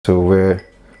So we're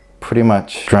pretty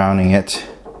much drowning it,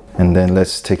 and then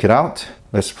let's take it out.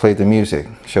 Let's play the music,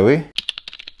 shall we?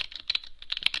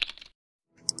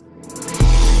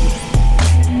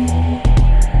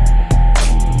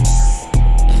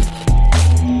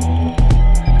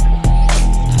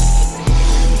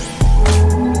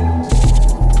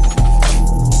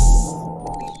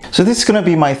 So this is going to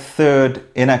be my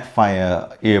third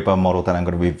Enacfire earbud model that I'm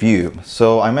going to review.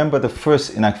 So I remember the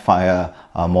first Enacfire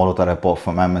model that I bought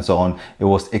from Amazon. It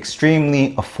was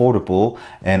extremely affordable,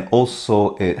 and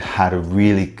also it had a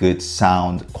really good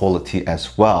sound quality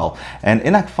as well. And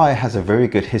Enacfire has a very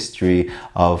good history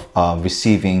of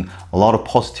receiving a lot of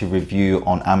positive review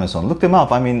on Amazon. Look them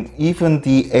up. I mean, even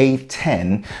the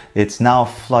A10, it's now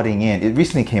flooding in. It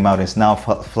recently came out. It's now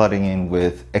flooding in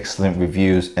with excellent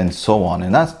reviews and so on.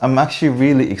 And I'm actually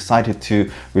really excited to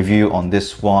review on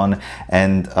this one.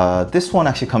 And this one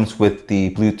actually comes with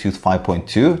the Bluetooth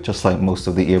 5.2, just like most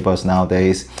of the earbuds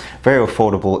nowadays. Very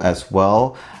affordable as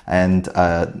well. And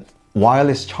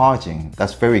wireless charging,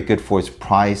 that's very good for its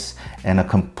price, and a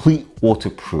complete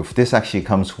waterproof. This actually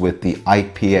comes with the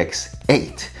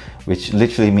IPX8, which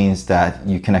literally means that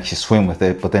you can actually swim with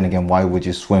it. But then again, why would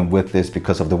you swim with this?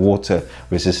 Because of the water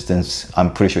resistance.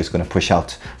 I'm pretty sure it's going to push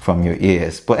out from your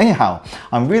ears. But anyhow,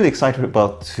 I'm really excited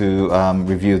about to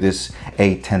review this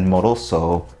A10 model.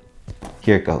 So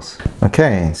here it goes.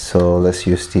 Okay, so let's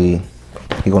use the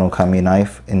Higurokami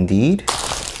knife indeed.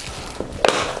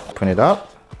 Open it up.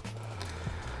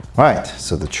 Right,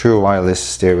 so the true wireless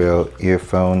stereo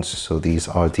earphones. So these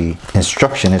are the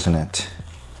instruction, isn't it,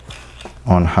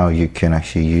 on how you can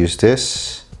actually use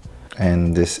this.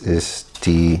 And this is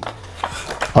the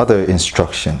other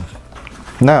instruction.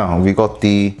 Now we got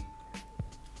the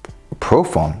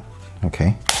Prophone,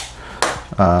 okay,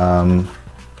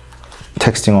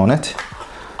 texting on it,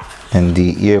 and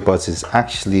the earbuds is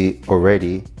actually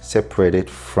already separated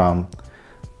from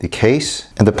the case,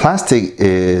 and the plastic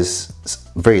is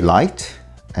very light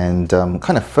and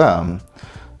kind of firm.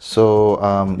 So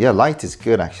yeah, light is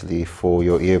good actually for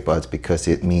your earbuds, because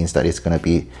it means that it's going to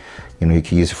be, you know, you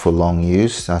can use it for long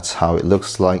use. That's how it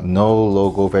looks like. No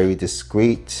logo, very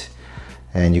discreet.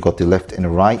 And you got the left and the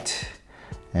right,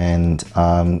 and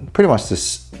pretty much the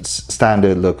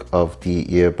standard look of the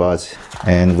earbuds.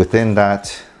 And within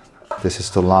that, this is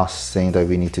the last thing that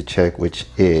we need to check, which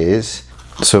is,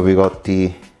 so we got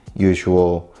the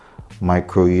usual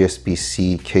micro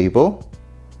USB-C cable,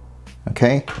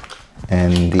 okay,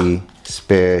 and the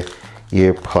spare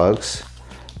ear plugs.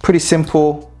 Pretty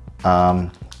simple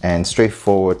and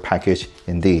straightforward package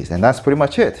in these, and that's pretty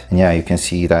much it. And yeah, you can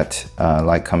see that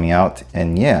light coming out,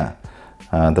 and yeah,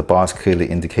 the bar's clearly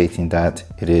indicating that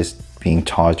it is being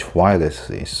charged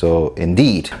wirelessly. So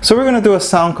indeed. So we're going to do a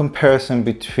sound comparison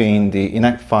between the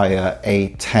Enacfire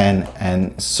A10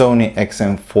 and Sony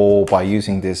XM4 by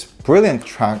using this brilliant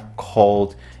track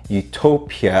called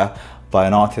Utopia by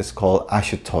an artist called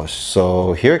ASHUTOSH.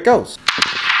 So here it goes.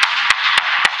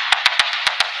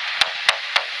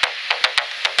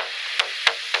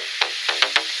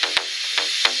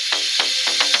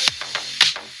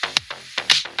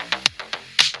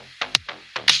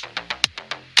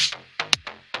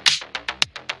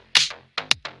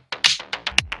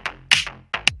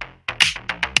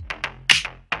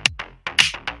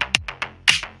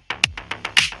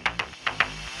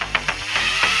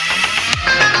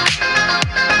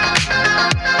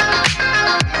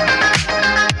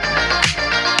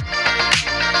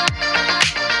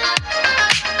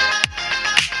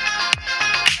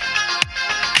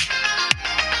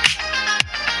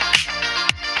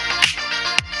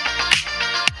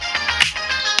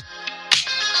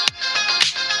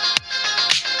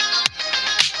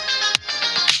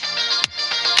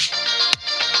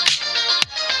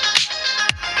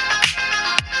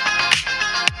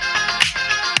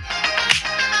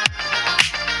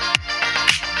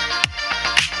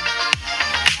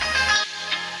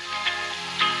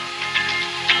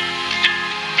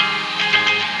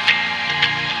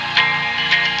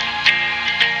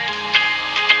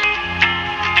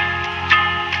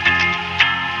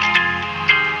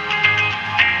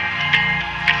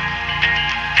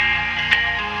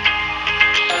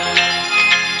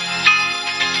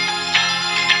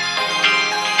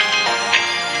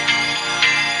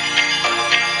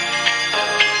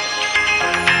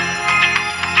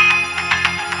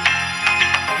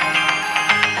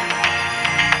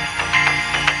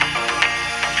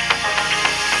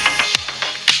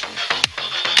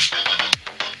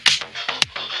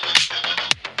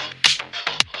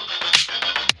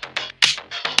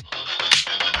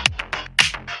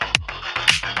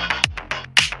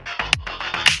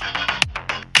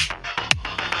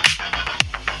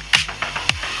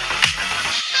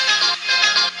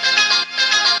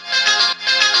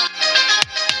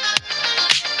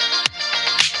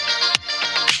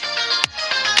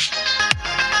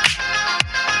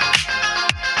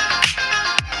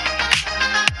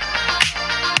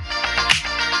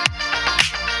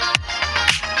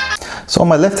 So on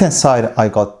my left hand side, I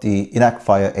got the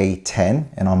Enacfire A10,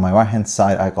 and on my right hand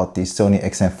side, I got the SONY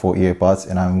XM4 earbuds,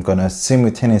 and I'm gonna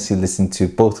simultaneously listen to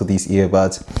both of these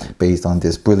earbuds based on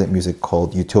this brilliant music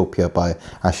called Utopia by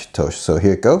ASHUTOSH. So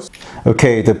here it goes.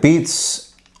 Okay, the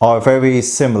beats are very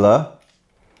similar.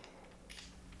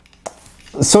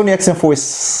 SONY XM4 is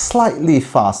slightly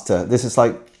faster. This is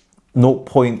like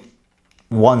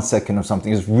 0.1 second or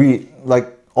something. It's really like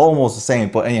almost the same,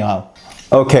 but anyhow.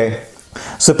 Okay,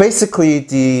 so basically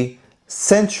the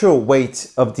central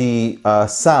weight of the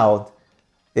sound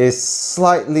is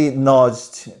slightly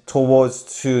nudged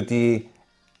towards to the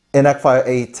Enacfire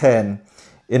A10.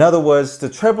 In other words, the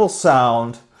treble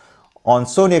sound on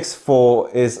SONY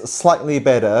X4 is slightly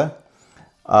better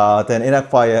than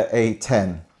Enacfire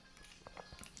A10.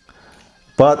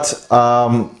 But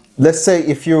let's say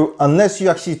unless you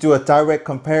actually do a direct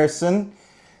comparison,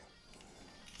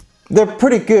 they're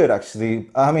pretty good actually.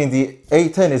 I mean, the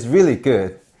A10 is really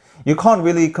good. You can't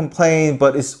really complain,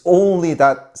 but it's only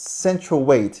that central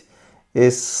weight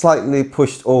is slightly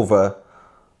pushed over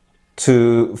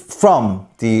from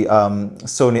the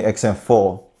SONY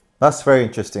XM4. That's very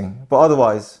interesting, but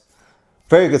otherwise,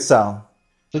 very good sound.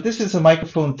 So this is a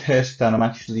microphone test that I'm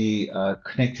actually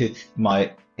connected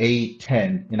my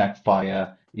A10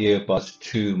 Enacfire earbuds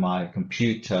to my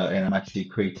computer, and I'm actually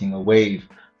creating a wave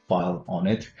file on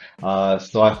it.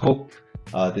 So I hope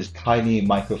this tiny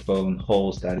microphone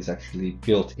holes that is actually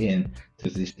built in to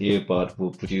this earbud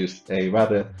will produce a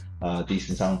rather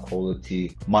decent sound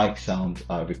quality mic sound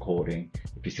recording,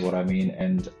 if you see what I mean.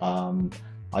 And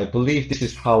I believe this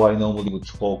is how I normally would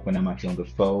talk when I'm actually on the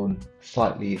phone,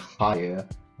 slightly higher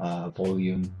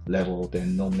volume level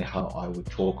than normally how I would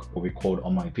talk or record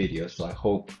on my video. So I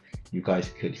hope you guys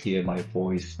could hear my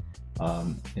voice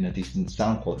in a decent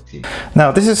sound quality.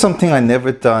 Now, this is something I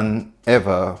never done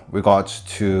ever regards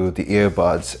to the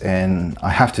earbuds, and I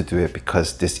have to do it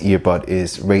because this earbud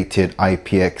is rated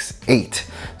IPX8.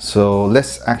 So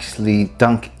let's actually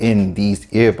dunk in these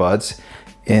earbuds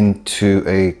into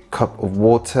a cup of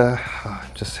water.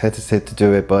 Just hesitate to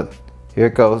do it, but here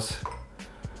it goes.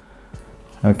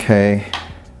 Okay,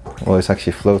 well, it's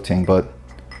actually floating, but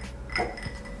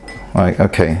right,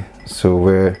 okay, so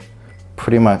we're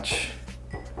pretty much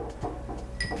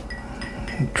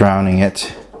drowning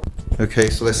it.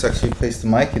 Okay, so let's actually place the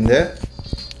mic in there.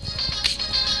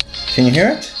 Can you hear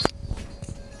it?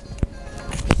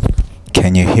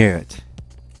 Can you hear it?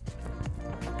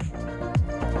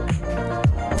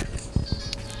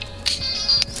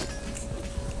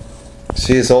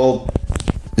 See, it's all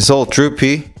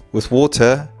droopy with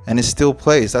water, and it still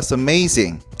plays. That's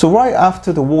amazing. So right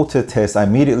after the water test, I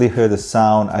immediately heard the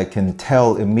sound. I can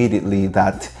tell immediately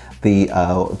that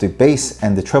the bass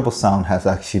and the treble sound has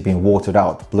actually been watered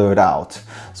out, blurred out.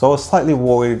 So I was slightly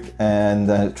worried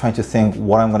and trying to think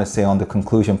what I'm going to say on the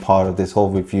conclusion part of this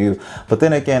whole review. But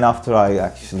then again, after I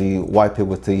actually wipe it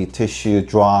with the tissue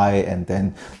dry and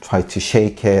then try to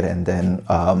shake it and then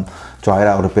dry it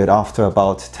out a bit, after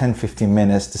about 10-15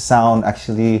 minutes, the sound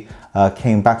actually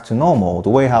came back to normal. The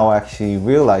way how I actually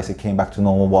realized it came back to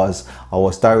normal was I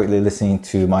was directly listening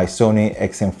to my SONY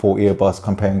XM4 earbuds,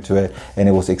 comparing to it, and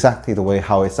it was exactly the way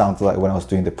how it sounded like when I was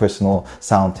doing the personal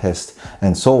sound test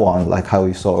and so on, like how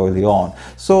you saw early on.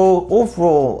 So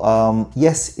overall,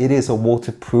 yes, it is a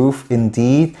waterproof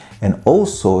indeed, and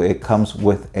also it comes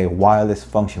with a wireless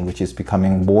function, which is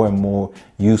becoming more and more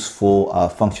useful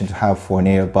function to have for an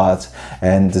earbuds.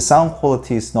 And the sound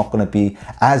quality is not going to be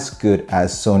as good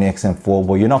as SONY XM4,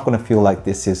 but you're not going to feel like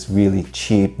this is really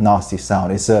cheap, nasty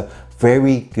sound. It's a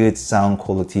very good sound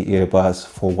quality earbuds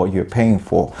for what you're paying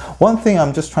for. One thing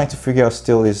I'm just trying to figure out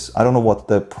still is, I don't know what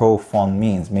the Pro font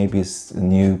means. Maybe it's a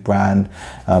new brand.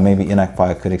 Maybe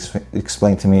Enacfire could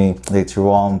explain to me later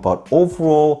on, but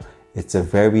overall, it's a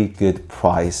very good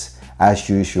price, as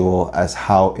usual, as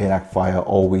how Enacfire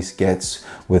always gets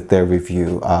with their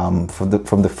review.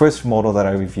 From the first model that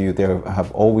I reviewed, there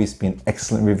have always been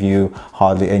excellent review.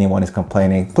 Hardly anyone is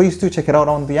complaining. Please do check it out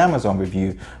on the Amazon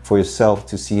review for yourself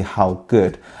to see how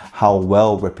good, how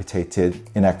well reputed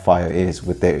Enacfire is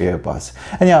with their earbuds.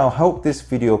 And yeah, I hope this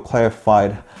video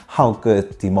clarified how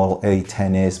good the Model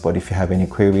A10 is, but if you have any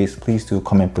queries, please do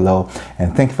comment below.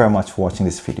 And thank you very much for watching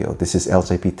this video. This is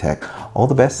LJP Tech. All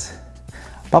the best.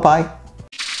 Bye-bye.